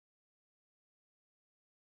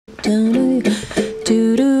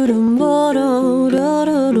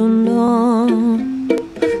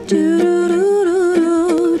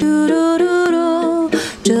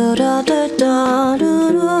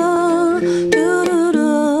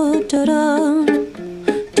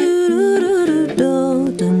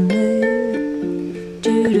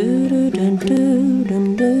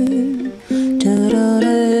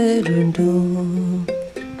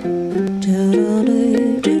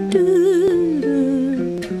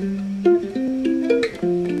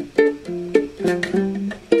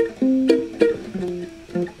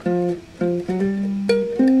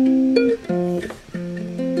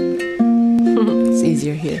It's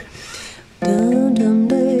easier here.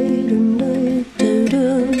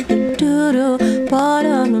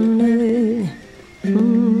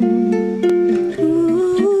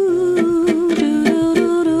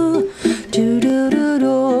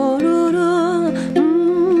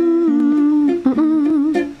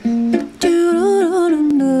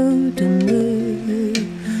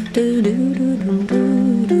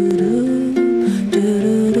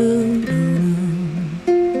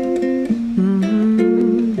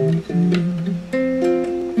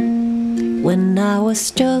 When I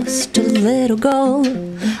was just a little girl,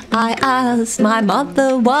 I asked my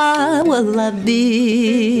mother, what will I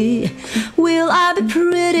be? Will I be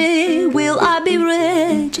pretty? Will I be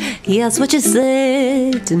rich? Here's what she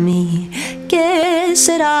said to me. Que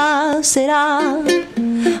será, será.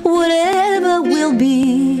 Whatever will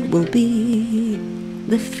be, will be.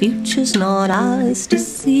 The future's not ours to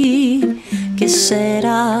see. Que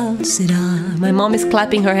será, será. My mom is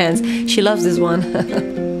clapping her hands. She loves this one.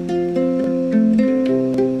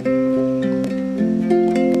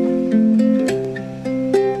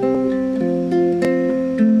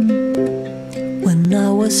 When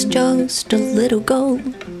I was just a little girl,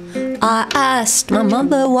 I asked my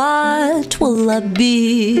mother, what will I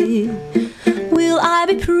be? Will I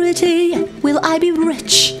be pretty? Will I be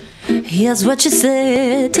rich? Here's what she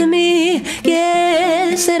said to me.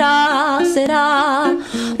 Yes, será, será.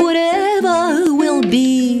 Whatever will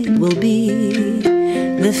be, will be.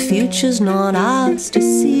 The future's not ours to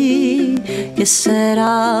see. Yes,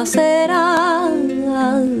 será, será.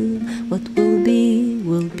 What will be,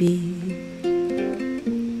 will be.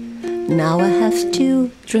 Now I have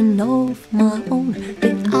children of my own.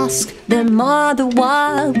 They ask their mother,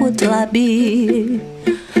 what would I be?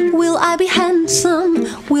 Will I be handsome?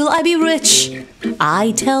 Will I be rich?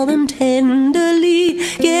 I tell them tenderly,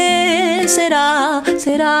 yes, será,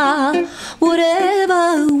 será.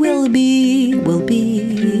 Whatever will be, will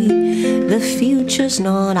be. The future's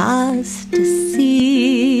not ours to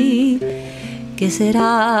see. Que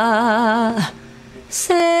será,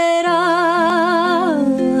 será.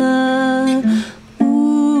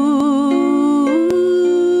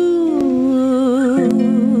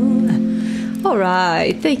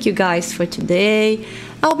 Alright, thank you guys for today.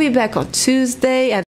 I'll be back on Tuesday.